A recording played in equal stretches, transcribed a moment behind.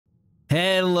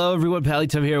Hello everyone,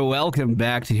 MFPallytime here. Welcome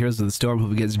back to Heroes of the Storm. Hope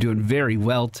you guys are doing very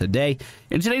well today.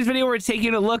 In today's video, we're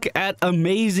taking a look at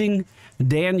amazing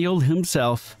Daniel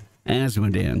himself,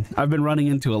 Azmodan. I've been running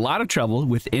into a lot of trouble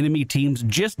with enemy teams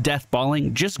just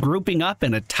deathballing, just grouping up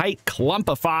in a tight clump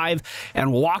of 5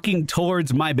 and walking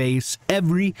towards my base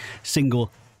every single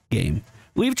game.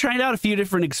 We've tried out a few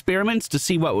different experiments to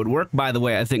see what would work. By the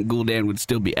way, I think Gul'dan would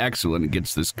still be excellent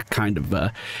against this kind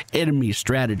of enemy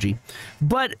strategy.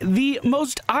 But the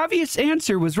most obvious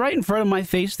answer was right in front of my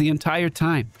face the entire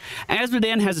time.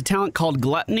 Azmodan has a talent called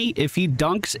Gluttony. If he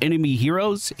dunks enemy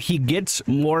heroes, he gets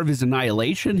more of his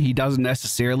annihilation. He doesn't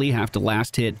necessarily have to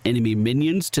last hit enemy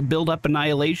minions to build up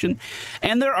annihilation.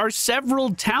 And there are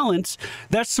several talents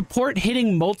that support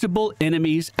hitting multiple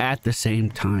enemies at the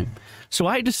same time. So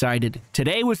I decided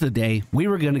today was the day we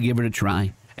were going to give it a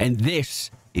try, and this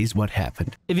is what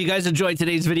happened. If you guys enjoyed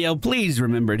today's video, please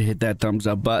remember to hit that thumbs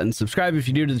up button, subscribe if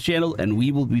you're new to the channel, and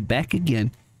we will be back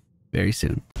again very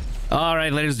soon. All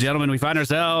right, ladies and gentlemen, we find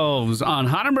ourselves on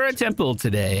Hanamura Temple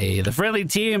today. The friendly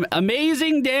team,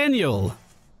 Amazing Daniel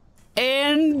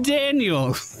and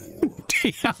Daniel.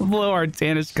 Diablo,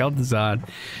 Artanis, Kel'Thuzad.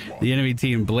 The enemy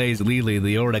team, Blaze, Lili,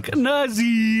 Leoric,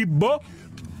 Nazeebo,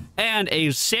 and a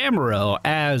Samuro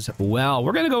as well.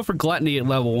 We're going to go for Gluttony at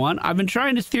level 1. I've been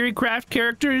trying to theory craft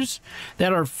characters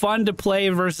that are fun to play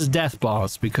versus death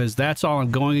balls because that's all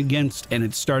I'm going against, and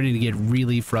it's starting to get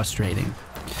really frustrating.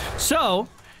 So,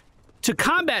 to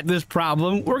combat this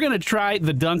problem, we're going to try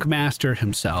the Dunk Master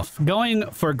himself. Going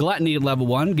for Gluttony at level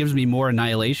 1 gives me more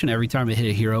Annihilation every time I hit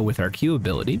a hero with our Q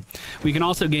ability. We can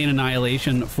also gain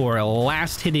Annihilation for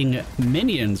last-hitting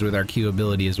minions with our Q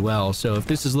ability as well. So if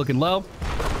this is looking low,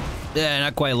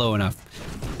 not quite low enough.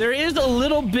 There is a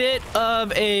little bit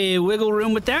of a wiggle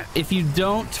room with that. If you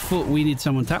don't, we need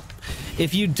someone top.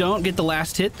 If you don't get the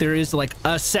last hit, there is like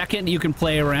a second you can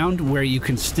play around where you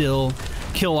can still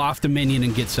kill off the minion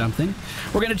and get something.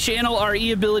 We're going to channel our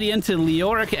E ability into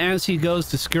Leoric as he goes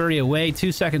to scurry away.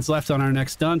 2 seconds left on our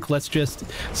next dunk. Let's just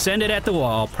send it at the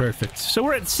wall. Perfect. So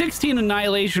we're at 16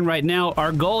 Annihilation right now.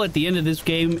 Our goal at the end of this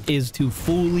game is to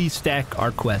fully stack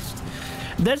our quest.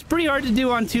 That's pretty hard to do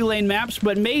on 2-lane maps,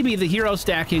 but maybe the hero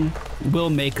stacking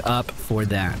will make up for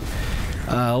that.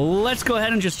 Let's go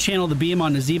ahead and just channel the beam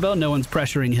on Nazeebo. No one's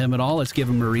pressuring him at all. Let's give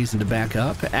him a reason to back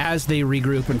up as they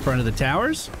regroup in front of the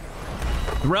towers.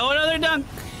 Throw another dunk.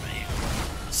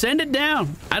 Send it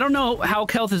down. I don't know how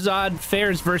Kel'Thuzad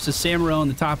fares versus Samuro in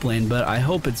the top lane, but I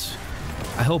hope it's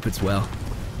well.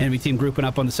 Enemy team grouping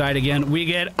up on the side again. We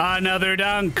get another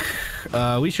dunk.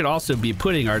 We should also be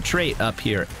putting our trait up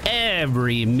here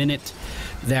every minute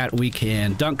that we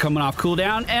can. Dunk coming off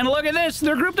cooldown. And look at this.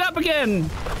 They're grouped up again.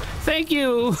 Thank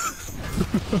you.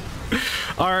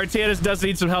 Our Artanis does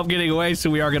need some help getting away, so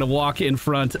we are going to walk in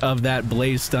front of that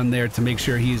Blaze stun there to make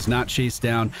sure he's not chased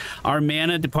down. Our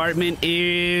mana department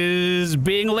is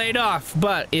being laid off,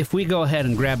 but if we go ahead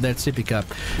and grab that sippy cup,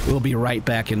 we'll be right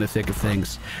back in the thick of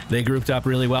things. They grouped up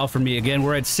really well for me. Again,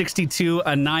 we're at 62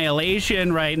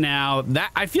 Annihilation right now.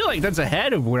 I feel like that's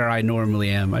ahead of where I normally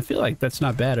am. I feel like that's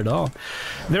not bad at all.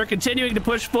 They're continuing to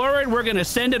push forward. We're going to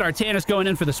send it. Artanis going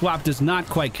in for the swap does not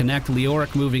quite connect.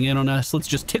 Leoric moving in on us. Let's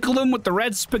just tickle him with the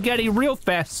red spaghetti real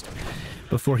fast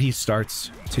before he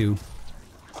starts to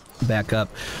back up.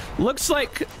 Looks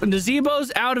like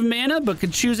Nazeebo's out of mana,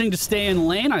 but choosing to stay in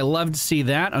lane. I love to see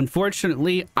that.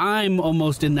 Unfortunately, I'm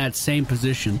almost in that same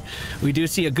position. We do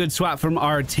see a good swap from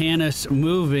Artanis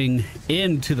moving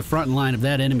into the front line of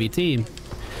that enemy team.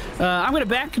 I'm going to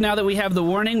back now that we have the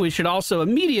warning. We should also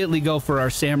immediately go for our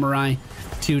Samurai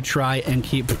to try and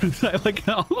keep... I like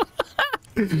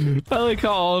how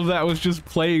all of that was just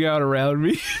playing out around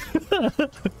me.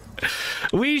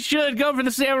 We should go for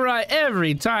the Samurai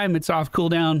every time it's off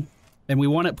cooldown, and we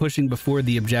want it pushing before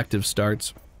the objective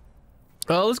starts.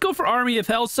 Let's go for Army of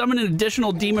Hell, summon an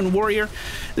additional Demon Warrior.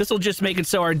 This will just make it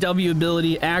so our W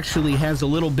ability actually has a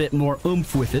little bit more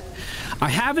oomph with it. I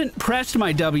haven't pressed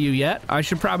my W yet. I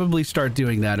should probably start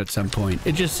doing that at some point.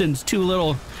 It just sends 2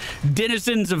 little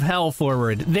denizens of hell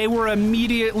forward. They were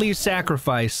immediately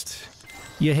sacrificed.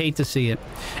 You hate to see it.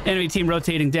 Enemy team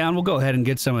rotating down. We'll go ahead and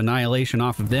get some Annihilation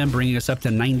off of them, bringing us up to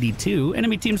 92.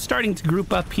 Enemy team starting to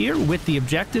group up here with the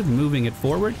objective, moving it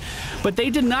forward. But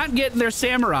they did not get their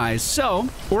Samurais, so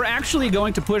we're actually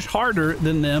going to push harder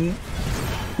than them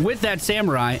with that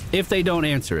Samurai if they don't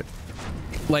answer it.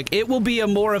 Like, it will be a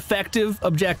more effective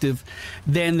objective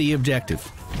than the objective.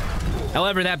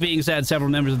 However, that being said,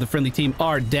 several members of the friendly team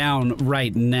are down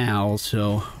right now,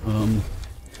 so I'm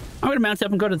going to mount up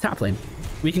and go to the top lane.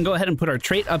 We can go ahead and put our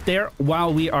trait up there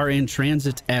while we are in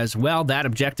transit as well. That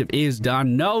objective is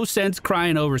done. No sense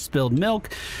crying over spilled milk.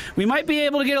 We might be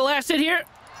able to get a last hit here.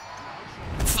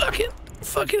 Fuck it.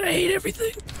 Fucking, I hate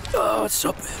everything. Oh, it's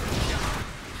so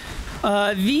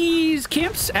bad. These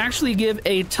camps actually give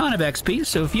a ton of XP,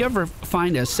 so if you ever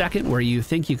find a second where you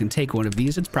think you can take one of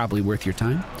these, it's probably worth your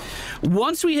time.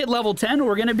 Once we hit level 10,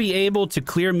 we're going to be able to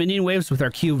clear minion waves with our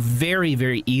Q very,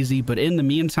 very easy, but in the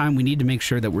meantime, we need to make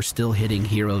sure that we're still hitting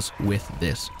heroes with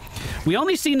this. We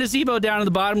only see Nazebo down in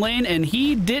the bottom lane, and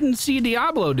he didn't see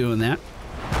Diablo doing that.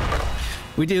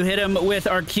 We do hit him with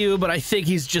our Q, but I think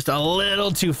he's just a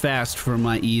little too fast for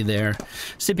my E there.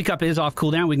 Sippy Cup is off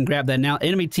cooldown. We can grab that now.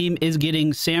 Enemy team is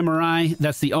getting Samurai.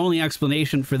 That's the only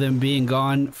explanation for them being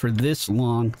gone for this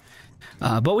long.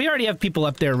 But we already have people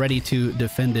up there ready to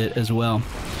defend it as well.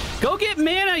 Go get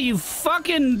mana, you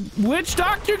fucking witch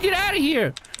doctor. Get out of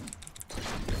here.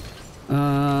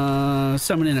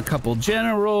 Summon in a couple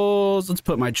generals. Let's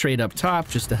put my trade up top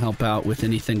just to help out with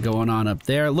anything going on up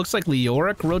there. Looks like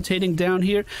Leoric rotating down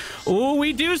here. Oh,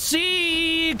 we do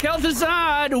see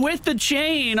Kel'Thuzad with the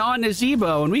chain on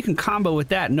Nazebo, and we can combo with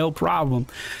that, no problem.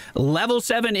 Level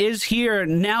 7 is here.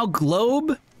 Now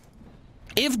Globe.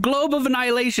 If Globe of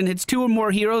Annihilation hits 2 or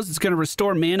more heroes, it's going to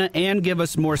restore mana and give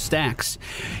us more stacks.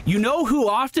 You know who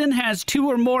often has 2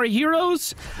 or more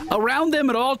heroes around them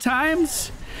at all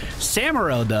times?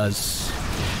 Samuro does.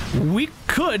 We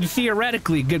could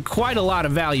theoretically get quite a lot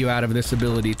of value out of this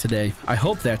ability today. I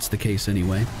hope that's the case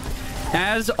anyway.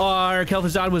 As our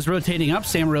Kel'Thuzad was rotating up,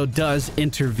 Samuro does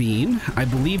intervene. I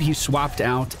believe he swapped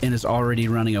out and is already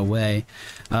running away.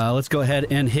 Let's go ahead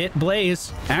and hit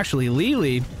Blaze. Actually,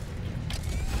 Lily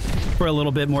for a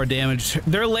little bit more damage.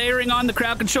 They're layering on the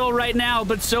crowd control right now,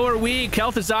 but so are we.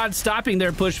 Kel'Thuzad stopping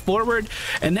their push forward,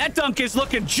 and that dunk is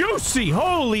looking juicy.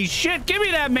 Holy shit, give me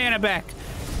that mana back.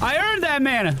 I earned that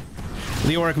mana.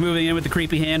 Leoric moving in with the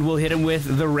creepy hand. We'll hit him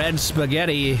with the red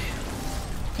spaghetti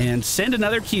and send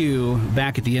another Q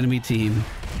back at the enemy team.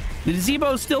 The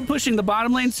Nazebo is still pushing the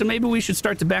bottom lane, so maybe we should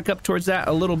start to back up towards that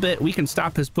a little bit. We can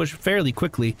stop his push fairly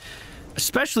quickly,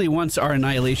 especially once our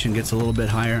annihilation gets a little bit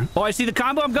higher. Oh, I see the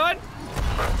combo. I'm good.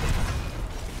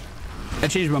 I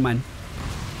changed my mind.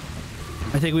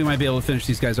 I think we might be able to finish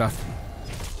these guys off.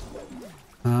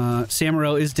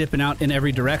 Samuro is dipping out in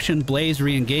every direction. Blaze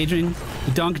re-engaging.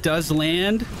 Dunk does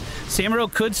land.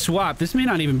 Samuro could swap. This may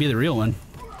not even be the real one.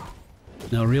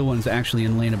 No, real one's actually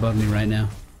in lane above me right now.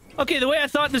 Okay, the way I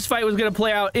thought this fight was going to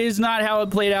play out is not how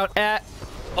it played out at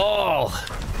all.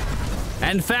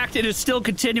 In fact, it is still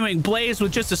continuing. Blaze,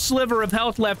 with just a sliver of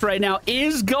health left right now,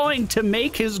 is going to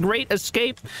make his great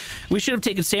escape. We should have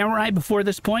taken Samurai before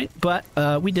this point, but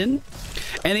we didn't.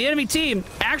 And the enemy team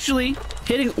actually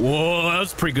hitting... Whoa, that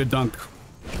was a pretty good dunk.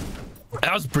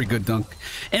 That was a pretty good dunk.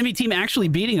 Enemy team actually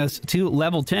beating us to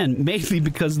level 10, mainly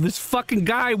because this fucking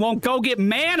guy won't go get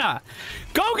mana.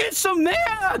 Go get some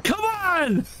mana! Come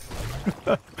on!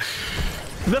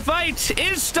 The fight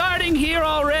is starting here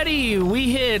already. We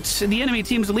hit the enemy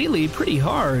team's Lily pretty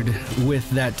hard with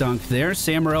that dunk there.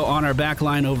 Samuro on our back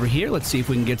line over here. Let's see if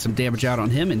we can get some damage out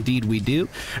on him. Indeed, we do.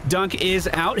 Dunk is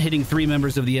out, hitting 3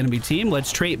 members of the enemy team.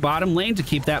 Let's trait bottom lane to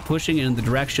keep that pushing in the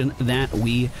direction that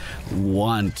we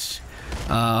want.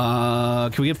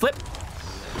 Can we get flip?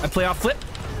 I play off flip.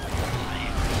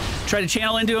 Try to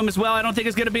channel into him as well. I don't think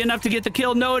it's going to be enough to get the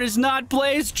kill. No, it is not.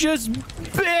 Blaze just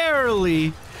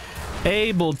barely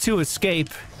able to escape.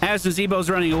 As Nazebo's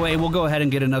running away, we'll go ahead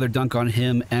and get another dunk on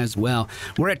him as well.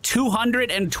 We're at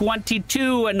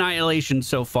 222 annihilation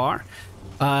so far.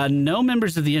 No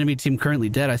members of the enemy team currently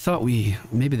dead. I thought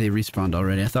maybe they respawned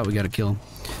already. I thought we got a kill.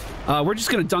 We're just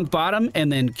going to dunk bottom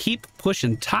and then keep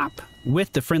pushing top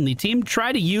with the friendly team.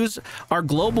 Try to use our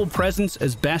global presence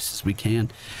as best as we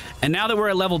can. And now that we're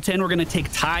at level 10, we're going to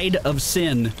take Tide of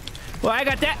Sin. Well, I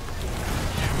got that.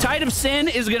 Tide of Sin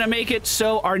is going to make it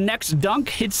so our next dunk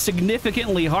hits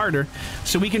significantly harder,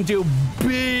 so we can do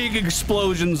big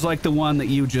explosions like the one that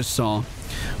you just saw.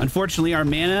 Unfortunately, our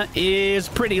mana is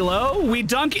pretty low. We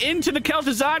dunk into the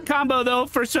Kel'Thuzad combo, though,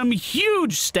 for some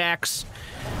huge stacks.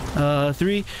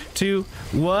 3, 2,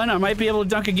 1. I might be able to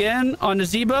dunk again on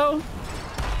Nazebo.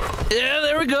 Yeah,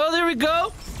 there we go. There we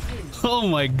go. Oh,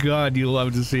 my God. You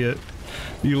love to see it.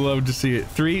 You love to see it.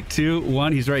 3, 2,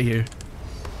 1. He's right here.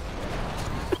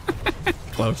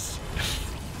 Close.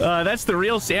 That's the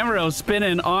real Samuro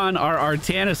spinning on our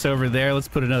Artanis over there. Let's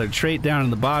put another trait down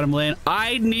in the bottom lane.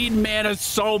 I need mana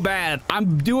so bad.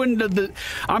 I'm doing the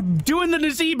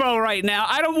Nazebo right now.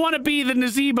 I don't want to be the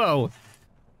Nazebo.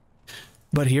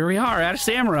 But here we are at a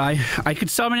Samurai. I could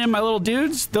summon in my little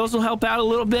dudes. Those will help out a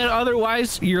little bit.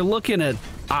 Otherwise, you're looking at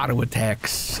auto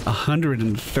attacks.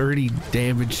 130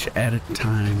 damage at a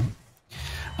time.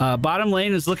 Bottom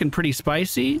lane is looking pretty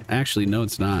spicy. Actually, no,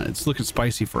 it's not. It's looking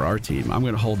spicy for our team. I'm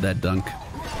going to hold that dunk.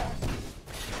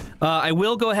 I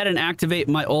will go ahead and activate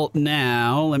my ult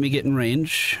now. Let me get in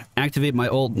range. Activate my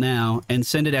ult now and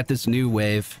send it at this new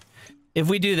wave. If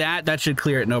we do that, that should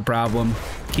clear it, no problem.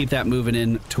 Keep that moving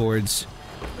in towards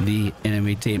the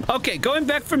enemy team. Okay, going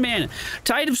back for mana.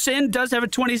 Tide of Sin does have a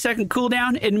 20-second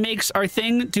cooldown. It makes our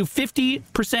thing do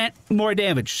 50% more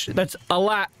damage. That's a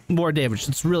lot more damage.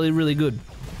 That's really, really good.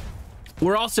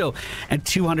 We're also at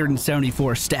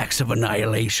 274 stacks of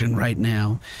Annihilation right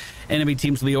now. Enemy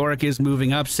team's Leoric is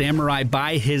moving up. Samurai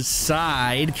by his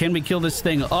side. Can we kill this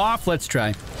thing off? Let's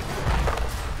try.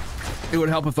 It would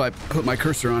help if I put my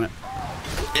cursor on it.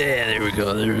 Yeah, there we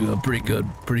go. There we go. Pretty good.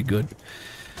 Pretty good.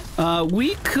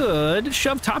 We could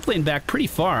shove top lane back pretty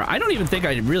far. I don't even think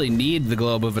I really need the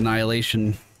Globe of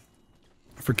Annihilation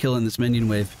for killing this minion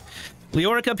wave.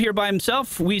 Leoric up here by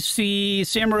himself. We see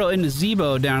Samuro and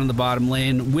Zebo down in the bottom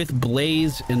lane with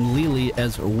Blaze and Lily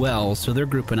as well. So they're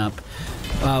grouping up.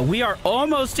 We are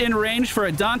almost in range for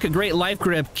a dunk. A great life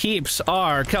grip keeps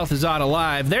our Kel'Thuzad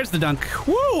alive. There's the dunk.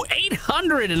 Woo!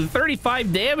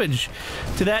 835 damage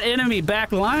to that enemy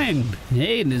back line.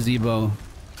 Hey, Nazebo.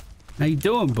 How you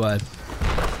doing, bud?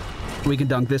 We can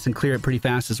dunk this and clear it pretty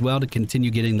fast as well to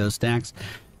continue getting those stacks.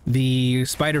 The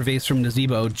spider vase from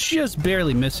Nazebo just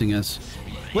barely missing us.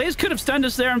 Blaze could have stunned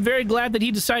us there. I'm very glad that he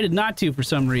decided not to for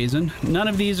some reason. None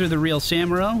of these are the real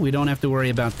Samuro. We don't have to worry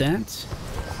about that.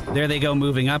 There they go,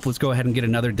 moving up. Let's go ahead and get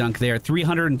another dunk there.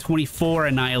 324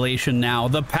 Annihilation now.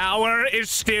 The power is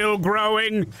still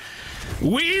growing.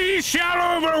 We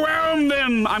shall overwhelm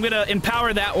them. I'm going to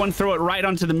empower that one, throw it right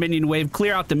onto the minion wave,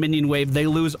 clear out the minion wave. They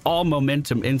lose all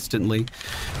momentum instantly.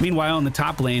 Meanwhile, in the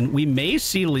top lane, we may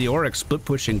see Leoric split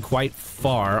pushing quite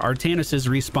far. Artanis is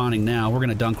respawning now. We're going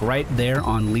to dunk right there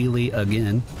on Lily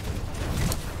again.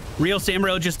 Real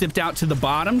Samuro just dipped out to the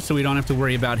bottom, so we don't have to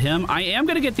worry about him. I am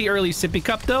going to get the early sippy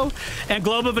cup, though, and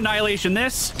Globe of Annihilation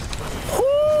this.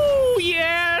 Whoo!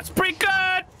 Yeah, it's pretty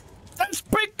good. That's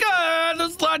pretty good.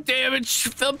 That's a lot of damage.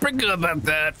 Felt pretty good about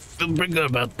that. Felt pretty good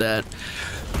about that.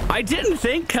 I didn't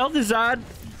think Kel'Thuzad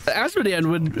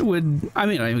Azmodan would I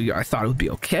mean, I thought it would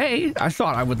be okay. I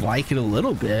thought I would like it a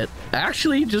little bit.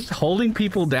 Actually, just holding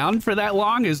people down for that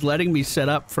long is letting me set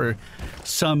up for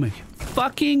some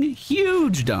fucking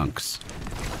huge dunks.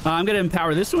 I'm going to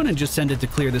empower this one and just send it to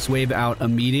clear this wave out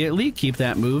immediately. Keep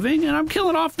that moving. And I'm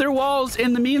killing off their walls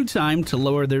in the meantime to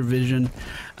lower their vision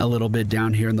a little bit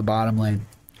down here in the bottom lane.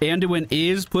 Anduin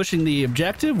is pushing the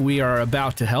objective. We are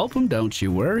about to help him. Don't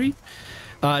you worry.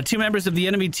 Two members of the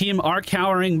enemy team are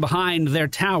cowering behind their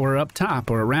tower up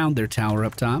top, or around their tower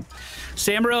up top.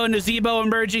 Samuro and Nazebo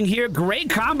emerging here.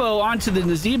 Great combo onto the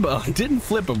Nazebo. Didn't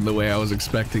flip him the way I was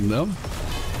expecting, though.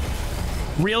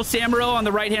 Real Samuro on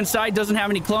the right-hand side doesn't have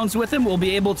any clones with him. We'll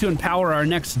be able to empower our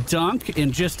next dunk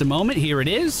in just a moment. Here it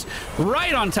is,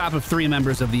 right on top of three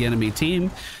members of the enemy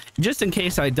team. Just in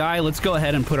case I die, let's go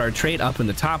ahead and put our trait up in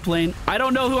the top lane. I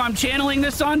don't know who I'm channeling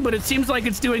this on, but it seems like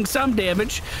it's doing some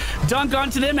damage. Dunk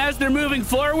onto them as they're moving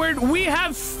forward. We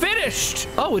have finished.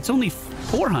 Oh, it's only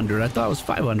 400. I thought it was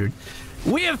 500.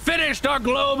 We have finished our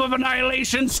Globe of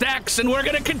Annihilation stacks, and we're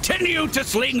going to continue to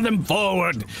sling them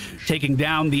forward. Taking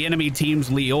down the enemy team's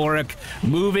Leoric.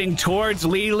 Moving towards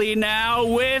Lily now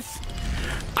with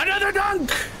another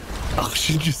dunk. Oh,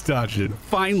 she just dodged it.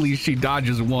 Finally, she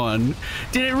dodges one.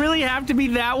 Did it really have to be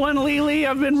that one, Lily?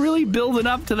 I've been really building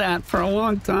up to that for a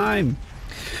long time.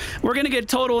 We're going to get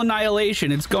total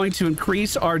annihilation. It's going to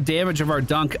increase our damage of our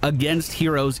dunk against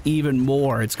heroes even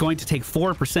more. It's going to take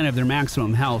 4% of their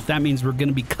maximum health. That means we're going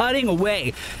to be cutting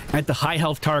away at the high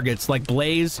health targets like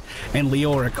Blaze and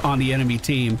Leoric on the enemy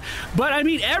team. But, I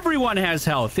mean, everyone has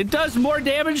health. It does more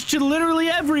damage to literally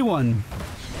everyone.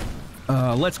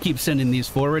 Let's keep sending these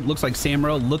forward. Looks like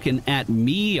Samuro looking at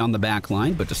me on the back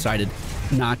line, but decided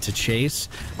not to chase.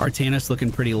 Artanis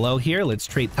looking pretty low here. Let's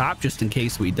trade top just in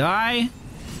case we die.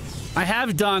 I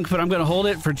have dunk, but I'm going to hold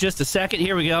it for just a second.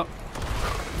 Here we go.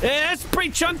 Yeah, it's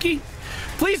pretty chunky.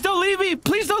 Please don't leave me.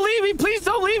 Please don't leave me. Please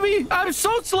don't leave me. I'm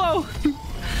so slow.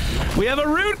 We have a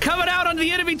root coming out on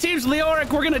the enemy team's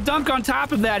Leoric. We're going to dunk on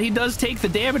top of that. He does take the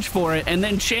damage for it, and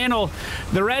then channel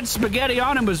the red spaghetti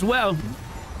on him as well.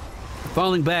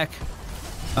 Falling back.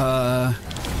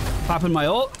 Popping my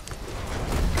ult.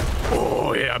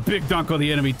 Oh, yeah, big dunk on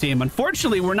the enemy team.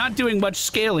 Unfortunately, we're not doing much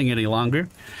scaling any longer.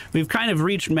 We've kind of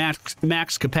reached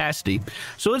max capacity.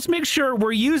 So let's make sure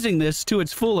we're using this to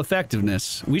its full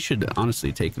effectiveness. We should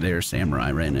honestly take their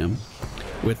Samurai right now,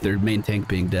 with their main tank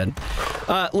being dead.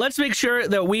 Let's make sure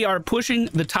that we are pushing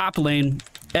the top lane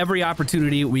every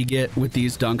opportunity we get with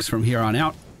these dunks from here on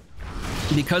out.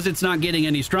 Because it's not getting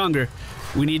any stronger,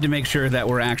 we need to make sure that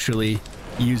we're actually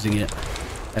using it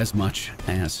as much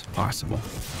as possible.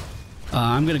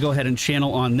 I'm going to go ahead and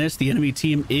channel on this. The enemy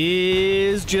team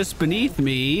is just beneath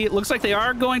me. It looks like they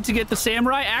are going to get the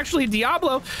samurai. Actually,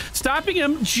 Diablo stopping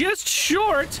him just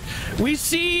short. We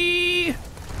see...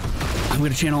 I'm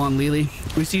going to channel on Lily.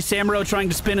 We see Samuro trying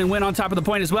to spin and win on top of the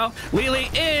point as well. Lily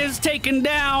is taken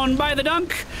down by the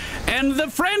dunk, and the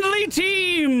friendly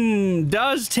team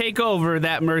does take over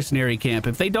that mercenary camp.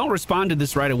 If they don't respond to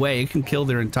this right away, it can kill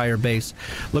their entire base.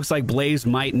 Looks like Blaze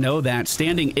might know that.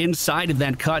 Standing inside of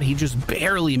that cut, he just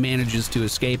barely manages to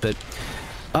escape it.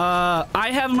 I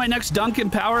have my next dunk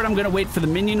empowered. I'm going to wait for the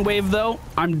minion wave, though.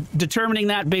 I'm determining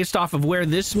that based off of where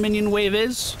this minion wave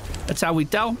is. That's how we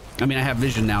tell. I mean, I have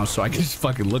vision now, so I can just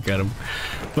fucking look at them.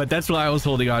 But that's why I was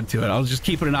holding on to it. I was just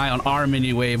keeping an eye on our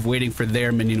minion wave, waiting for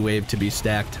their minion wave to be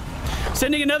stacked.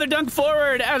 Sending another dunk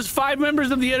forward as 5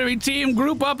 members of the enemy team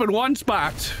group up in one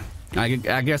spot. I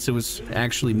guess it was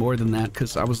actually more than that,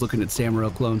 because I was looking at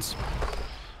Samuro clones.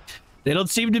 They don't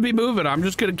seem to be moving. I'm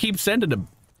just going to keep sending them.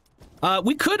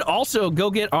 We could also go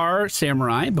get our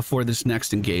samurai before this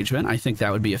next engagement. I think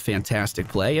that would be a fantastic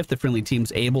play if the friendly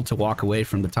team's able to walk away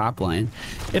from the top line.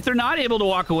 If they're not able to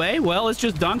walk away, well, let's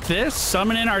just dunk this,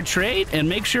 summon in our trait, and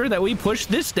make sure that we push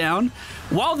this down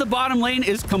while the bottom lane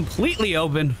is completely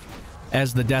open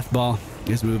as the death ball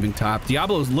is moving top.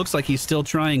 Diablo looks like he's still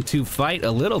trying to fight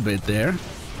a little bit there.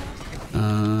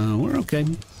 We're okay.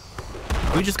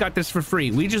 We just got this for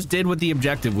free. We just did what the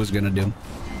objective was going to do.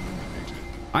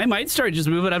 I might start just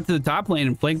moving up to the top lane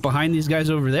and flank behind these guys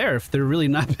over there if they're really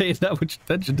not paying that much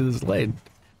attention to this lane.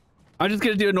 I'm just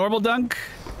going to do a normal dunk.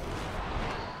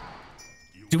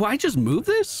 Do I just move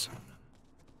this?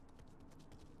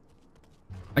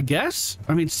 I guess.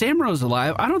 I mean, Samuro's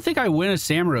alive. I don't think I win a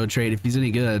Samuro trade if he's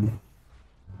any good.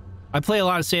 I play a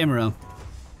lot of Samuro.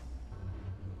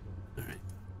 All right.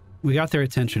 We got their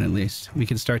attention at least. We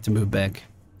can start to move back.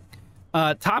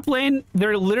 Top lane,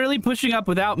 they're literally pushing up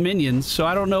without minions, so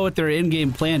I don't know what their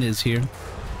in-game plan is here.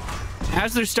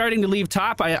 As they're starting to leave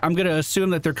top, I'm going to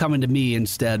assume that they're coming to me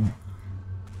instead.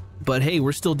 But hey,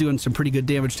 we're still doing some pretty good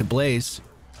damage to Blaze.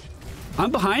 I'm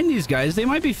behind these guys. They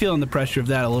might be feeling the pressure of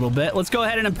that a little bit. Let's go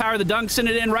ahead and empower the dunk. Send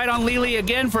it in right on Lily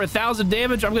again for 1,000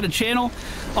 damage. I'm going to channel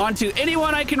onto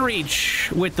anyone I can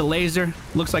reach with the laser.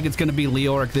 Looks like it's going to be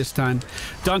Leoric this time.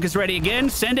 Dunk is ready again.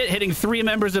 Send it, hitting 3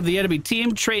 members of the enemy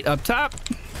team. Trait up top.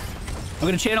 I'm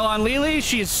going to channel on Lily.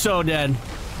 She's so dead.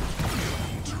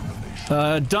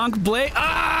 Dunk Blade.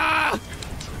 Ah!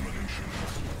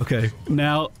 Okay,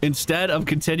 now instead of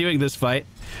continuing this fight,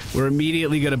 we're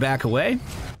immediately going to back away.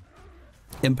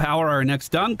 Empower our next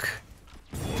dunk.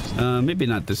 Maybe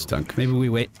not this dunk. Maybe we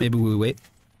wait. Maybe we wait.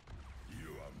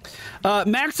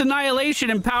 Max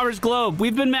Annihilation empowers Globe.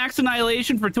 We've been Max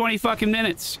Annihilation for 20 fucking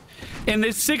minutes. In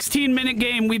this 16-minute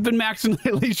game, we've been Max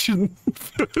Annihilation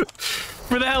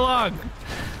for that long.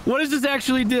 What does this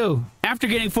actually do? After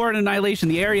getting forward Annihilation,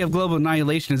 the area of Global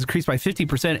Annihilation is increased by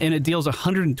 50%, and it deals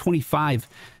 125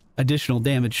 additional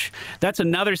damage. That's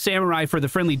another samurai for the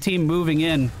friendly team moving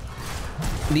in.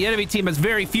 The enemy team has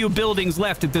very few buildings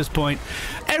left at this point.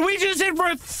 And we just hit for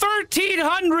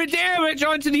 1,300 damage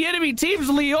onto the enemy team's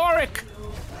Leoric.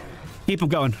 Keep him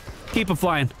going. Keep him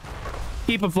flying.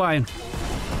 Keep him flying.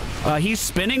 He's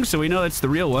spinning, so we know that's the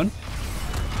real one.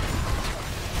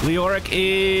 Leoric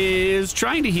is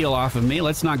trying to heal off of me.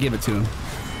 Let's not give it to him.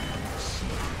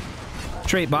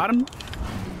 Trait bottom.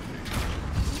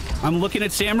 I'm looking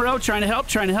at Samuro, trying to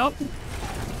help,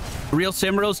 Real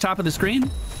Samuro's top of the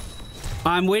screen.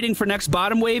 I'm waiting for next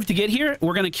bottom wave to get here.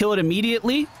 We're going to kill it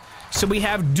immediately. So we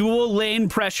have dual lane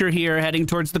pressure here heading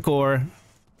towards the core.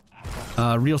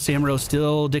 Real Samuro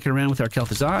still dicking around with our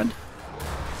Kel'Thuzad.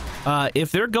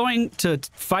 If they're going to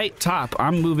fight top,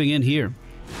 I'm moving in here.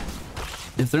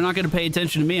 If they're not going to pay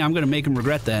attention to me, I'm going to make them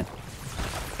regret that.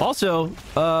 Also,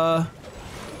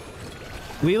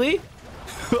 Wheelie?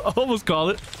 Almost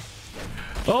called it.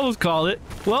 Almost called it.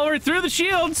 Well, we're through the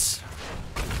shields.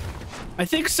 I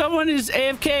think someone is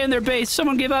AFK in their base.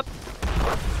 Someone give up.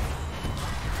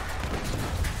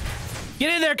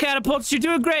 Get in there, Catapults. You're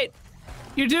doing great.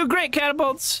 You're doing great,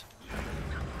 Catapults.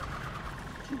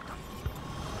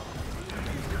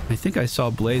 I think I saw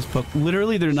Blaze poke.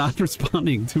 Literally, they're not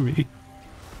responding to me.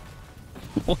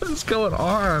 What is going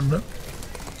on?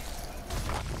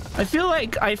 I feel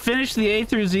like I finished the A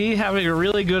through Z having a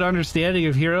really good understanding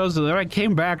of heroes, and then I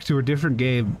came back to a different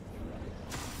game.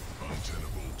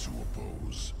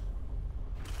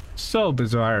 So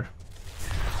bizarre.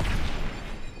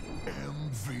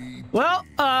 Well,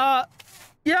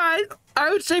 Yeah, I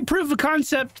would say proof of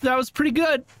concept. That was pretty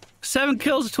good. 7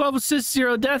 kills, 12 assists,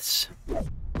 0 deaths.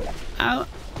 I'm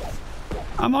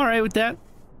all right with that.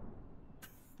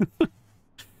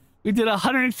 We did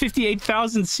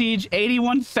 158,000 siege,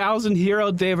 81,000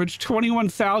 hero damage,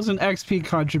 21,000 XP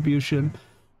contribution.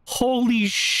 Holy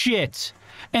shit.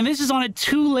 And this is on a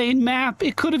 2-lane map.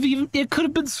 It could have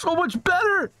been so much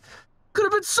better. Could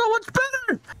have been so much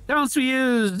better. Talents we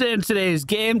used in today's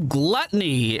game: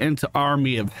 Gluttony into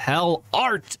Army of Hell,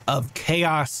 Art of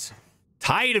Chaos,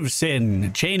 Tide of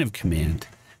Sin, Chain of Command,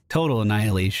 Total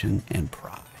Annihilation, and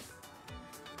Pride.